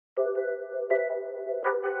Yeah.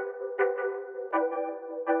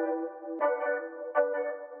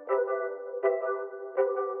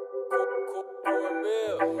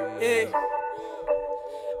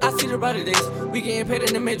 I see the brighter days, we getting paid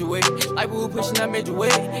in a major way. Like we were pushing that major way.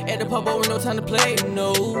 At the pub, with no time to play,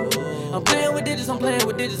 no. I'm playing with digits, I'm playing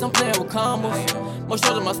with digits, I'm playing with combos. More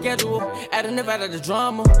shows on my schedule, adding up out of the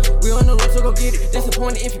drama. We on the road, so go get it.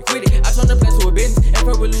 Disappointed if you quit it. I turn the plan to a business, and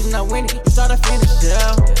we're losing, not winning. You start, I finish,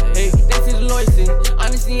 yeah. Hey, they see the loyalty,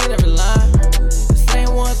 honesty in every line. The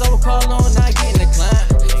same ones I would call on, not getting declined.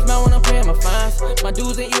 Smile when I'm paying my fines, my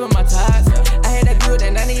dues and even my ties. I had that good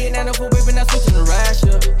at 98, 94, baby, now switching to ride,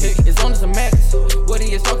 yeah. Hey, it's on to some max, what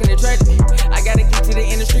he is talking to tragedy. I gotta get to the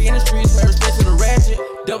industry, my respect to the ratchet.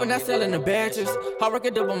 Double not selling the badges, hard work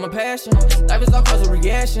and double my passion. Life is all cause of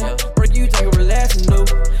reaction, work you take a relaxing, no.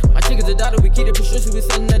 My chick is a daughter, we keep it prescription, we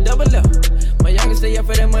selling that double up. My youngest stay up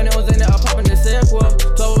for that money, was in there, I'm popping the sequel.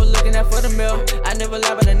 Told her looking out for the mail, I never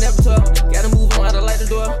lie but I never talk. Gotta move on, I don't like the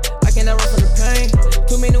door, I cannot run from the pain.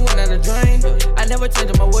 Too many went out the drain, I never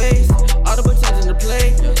changing my ways. Audible changing the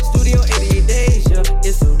play, studio 88 days, yeah.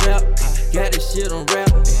 It's a rap, got this shit on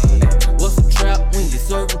rap. What's a trap when you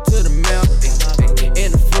serve them to the mouth?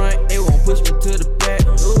 In the front, they won't push me to the back.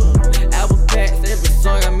 Album packs, every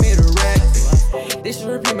song I made a rap. This should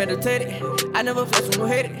repeat meditated, I never flex when no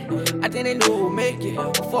hate it. I think they knew it would make it,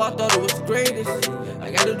 before I thought it was the greatest. I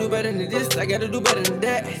gotta do better than this, I gotta do better than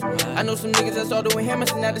that. I know some niggas that started with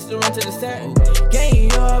hammers and now they still run to the set. Game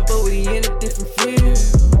hard, but we in a different field.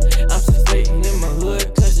 I'm just waiting in my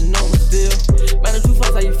hood, cause you know me still. Man, I'm too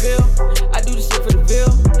fast, how you feel? I do this shit for the bill.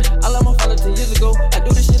 I let my father 10 years ago, I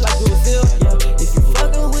do this shit like it was still. Yeah. If you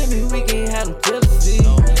fucking with me, we can't have them jealousy.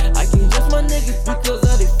 I can't judge my niggas because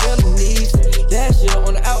of their felonies. Last year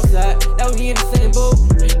on the outside, now we in the same boat.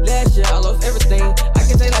 Last year I lost everything, I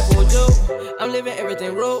can take life for a joke. I'm living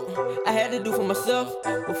everything wrote, I had to do for myself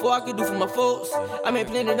before I could do for my folks. I made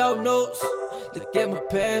plenty of notes. Look at my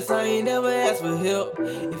past, I ain't never asked for help.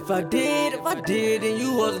 If I did, then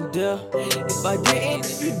you wasn't there. If I didn't,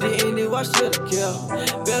 if you didn't, then why should I care?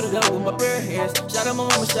 Better done with my bare hands. Shout out my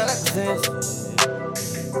mama, shout out the Sands.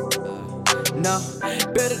 Nah,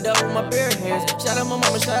 better done with my bare hands. Shout out my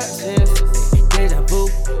mama, shout out the Sands. Deja vu,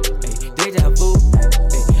 deja vu.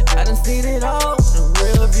 I done seen it all in a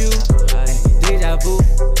real view. Deja vu.